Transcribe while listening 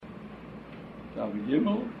Dav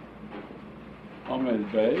Gimel,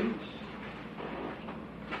 Omed Beis,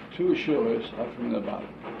 two shuras are from the bottom.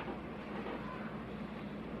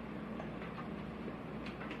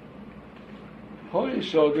 Hoy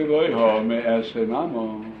so devoiho me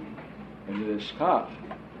esenamo, and the schach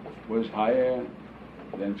was higher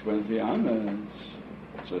than 20 amas,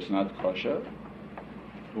 so it's not kosher.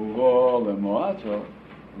 Uvo lemoato,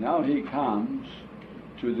 now he comes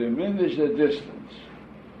to diminish the distance.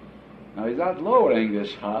 Now he's not lowering the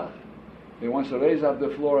schach, he wants to raise up the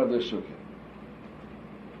floor of the sukkah.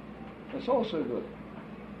 That's also good.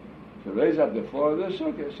 To raise up the floor of the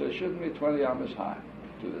sukkah, so it shouldn't be 20 amas high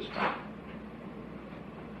to the schach.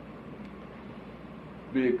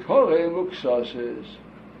 B'korei muksoses,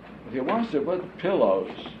 if he wants to put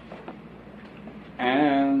pillows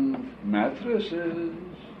and mattresses,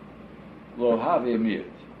 lo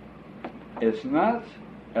havimit, it's not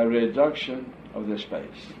a reduction of the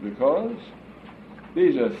space, because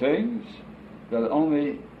these are things that are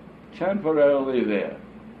only temporarily there.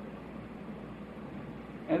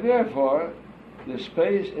 And therefore, the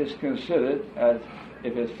space is considered as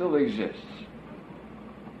if it still exists.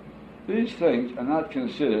 These things are not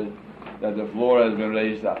considered that the floor has been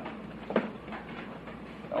raised up.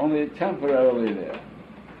 Only temporarily there.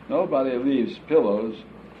 Nobody leaves pillows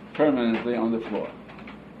permanently on the floor.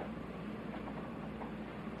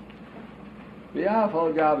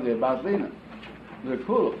 V'yafal gavli batlina, the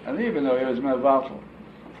kulu, and even though he was mevatel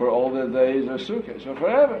for all the days of Sukkot, so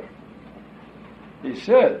forever, he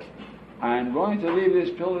said, I'm going to leave these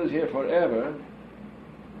pillows here forever.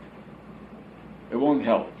 It won't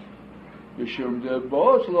help. His mind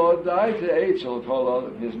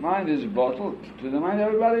is bottled to the mind of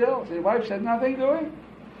everybody else. His wife said nothing to him.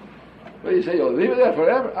 But he said, you'll leave it there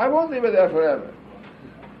forever? I won't leave it there forever.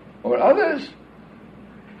 Or others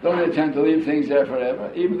don't intend to leave things there forever,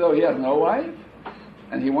 even though he has no wife,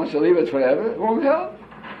 and he wants to leave it forever. It won't help.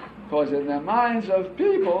 Because in the minds of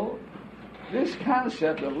people, this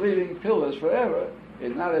concept of leaving pillars forever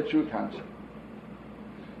is not a true concept.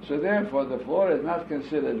 So therefore, the floor is not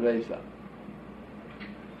considered raised up.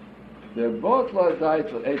 They're both Lord died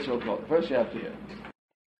for eight so-called. First you have to hear.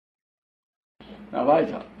 Now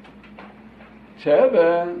weiter.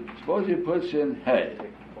 Seven, suppose he puts in hay.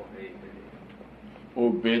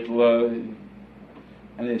 Ubitloi.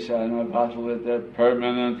 And he said, I'm going to bottle it there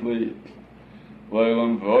permanently.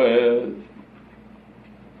 Loylam voyed.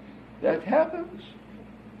 That happens.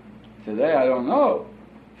 Today I don't know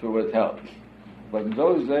if it would help. But in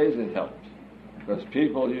those days it helped. Because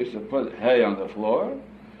people used to put hay on the floor,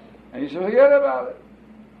 and you should forget about it.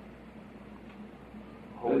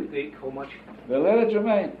 How much? They let it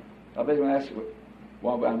remain. I'll bet you when I ask,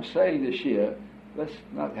 while I'm saying this year, let's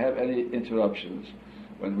not have any interruptions.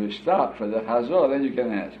 When we stop for the Chazor, then you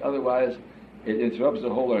can ask. Otherwise, it interrupts the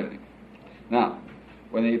whole learning. Now,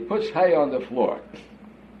 when he puts hay on the floor,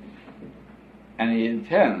 and he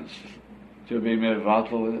intends to be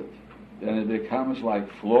mevatel it, then it becomes like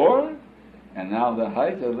floor, and now the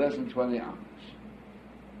height is less than 20 amas.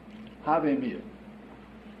 Havimir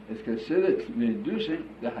is considered reducing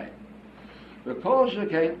the height. Because you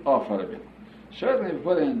can't offer it. Certainly, if you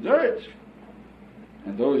put in dirt,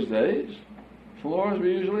 in those days, floors were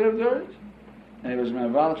usually of dirt, and it was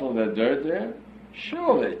mevatel the dirt there.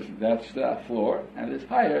 Surely that's the floor, and it's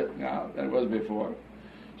higher now than it was before,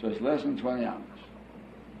 so it's less than 20 amas.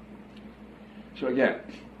 So again,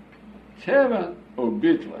 teven or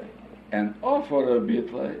bitle, and offer of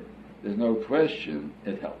bitle, there's no question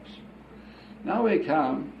it helps. Now we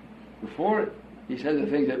come, before he said the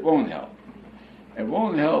things that won't help. It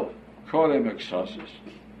won't help korem exosis.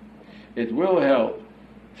 It will help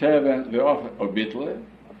teven the offer of bitle.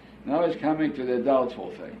 Now it's coming to the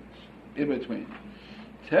doubtful things, in between.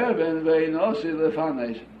 Teven ve'inosi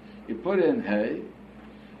lefanes. He put in hay.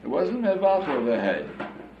 It wasn't mevatel the hay,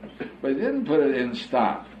 but he didn't put it in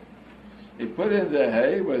stock. He put in the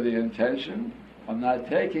hay with the intention of not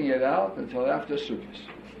taking it out until after Sukkot.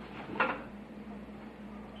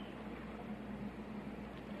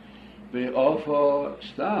 The offer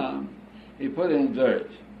stam, he put in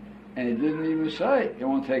dirt, and he didn't even say he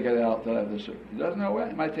won't take it out till after Sukkot. He doesn't know when.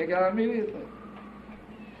 He might take it out immediately.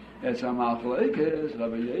 It's a machlekes,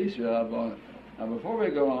 Rabbi Yisrael. Now before we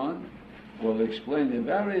go on, we'll explain the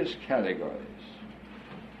various categories.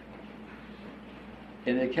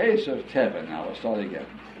 In the case of teven, now we'll start again.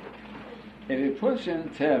 If he puts in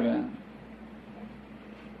teven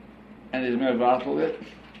and is mevatel it,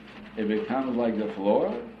 it becomes like the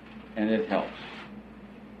floor, and it helps.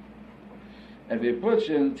 If he puts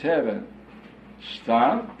in teven,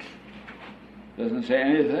 stop, doesn't say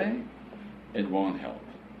anything, it won't help.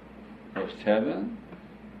 Because Tevin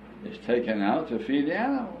is taken out to feed the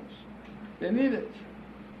animals. They need it.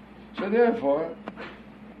 So therefore,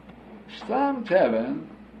 Stam Tevin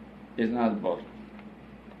is not bottled.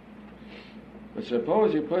 But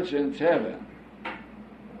suppose he puts in Tevin,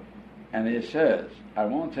 and he says, I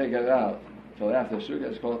won't take it out till after Sukkot.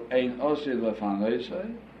 It's called Ein Osid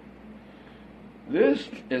Lefanoisei. This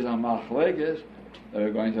is a machlekes that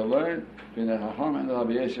we're going to learn between the Chacham and the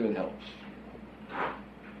Rabbi Yosef. It helps.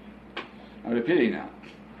 I'm repeating now.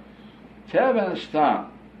 Tevin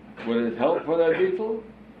Stam, would it help for that beetle?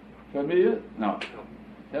 For me? No.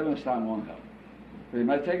 Tevin Stam won't help. But he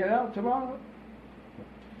might take it out tomorrow.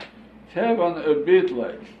 Tevin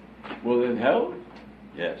Ubitle, will it help?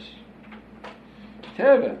 Yes.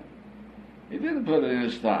 Tevin, he didn't put it in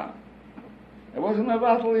his Stam. It wasn't a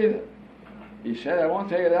battle either. He said, I won't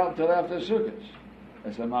take it out until after Sukkot.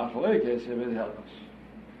 That's a machlekes if it helps.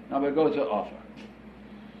 Now we go to Offer.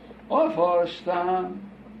 Offer Stam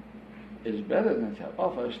is better than Tevin.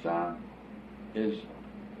 Offer Stam is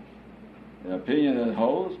the opinion that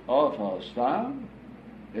holds. Offer Stam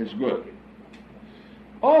is good.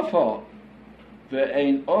 Offer the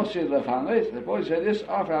Ein Osid Lefanes. The boy said, this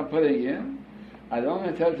offer I'm putting in, I don't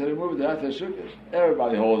intend to remove it after Sukkot.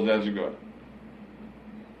 Everybody holds that's good.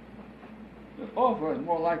 The offer is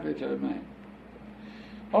more likely to remain.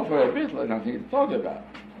 Offer a bitl is nothing to talk about.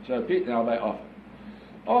 So repeat now by offer.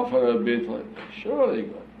 Offer a bitl, surely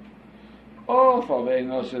good. Offer the Ein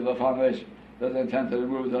Osid Lefanes, doesn't intend to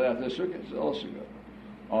remove it after Sukkot, is also good.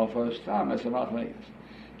 Offer Stam, as a machlekes.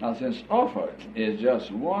 Now, since offer is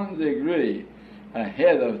just 1 degree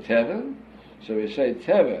ahead of Tevin, so we say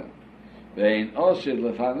Tevin, ve'in osid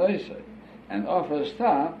lefanosei, and offer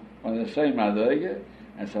Stam on the same madrege,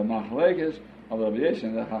 and some machlekes of Rabbi Yosef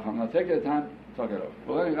and the Chacham. Now, take the time to talk it over.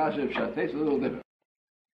 Well, learning Rashi Pshat takes a little different.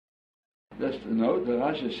 Just to note, the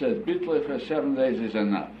Rashi says, bitle for 7 days is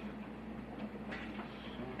enough.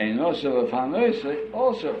 Ein osid lefanosei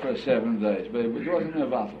also for 7 days, but it wasn't a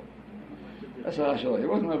battle. That's what I saw. It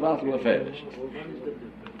wasn't a battle of favors.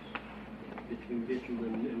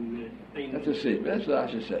 That's a secret. That's what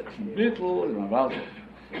Rashi said. Bittul is a battle.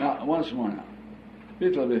 Now, once more now.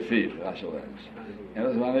 Bittul befiv, Rashi learns. And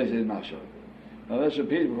that's what is Mashal. Now let's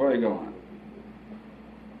repeat before I go on.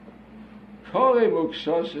 Kore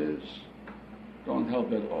muksoses don't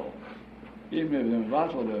help at all. Even if the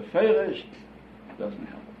battle of favors doesn't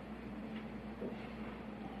help.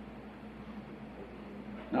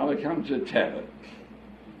 Now we come to Tevin.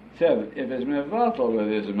 Tevin, if it's mevatel with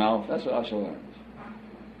his mouth, that's what Asher learns.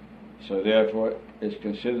 So therefore, it's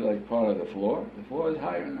considered like part of the floor. The floor is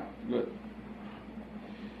higher now. Good.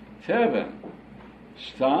 Tevin,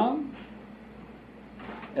 Stam,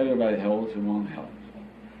 everybody holds and won't help.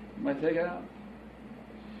 You might take it out.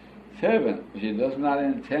 Tevin, which he does not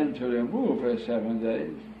intend to remove for 7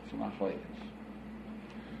 days, it's machlekes.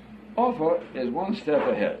 Offer is 1 step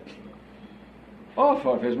ahead.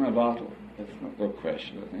 Offer is mevatel. That's no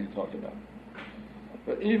question. I think you talked about.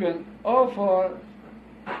 But even offer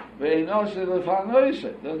ve'in osid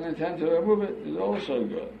lefanoisei, doesn't intend to remove it, is also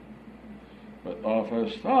good. But offer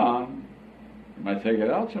Stam, you might take it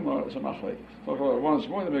out tomorrow. It's a machlekes. Talk about it once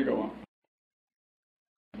more, then we go on.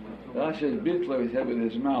 Rashi's bitler, he said with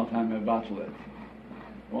his mouth, I'm mevatel it.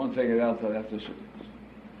 I won't take it out till after Sukkot.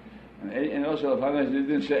 And also lefanoisei, he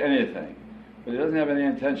didn't say anything, but he doesn't have any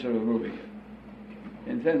intention of removing it.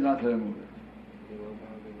 He intends not to remove it.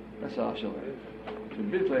 That's all she'll learn. So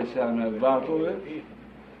bitl said, I'm mevatel it,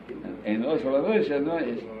 and also lefanoisei said, no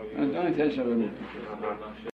intention of removing it.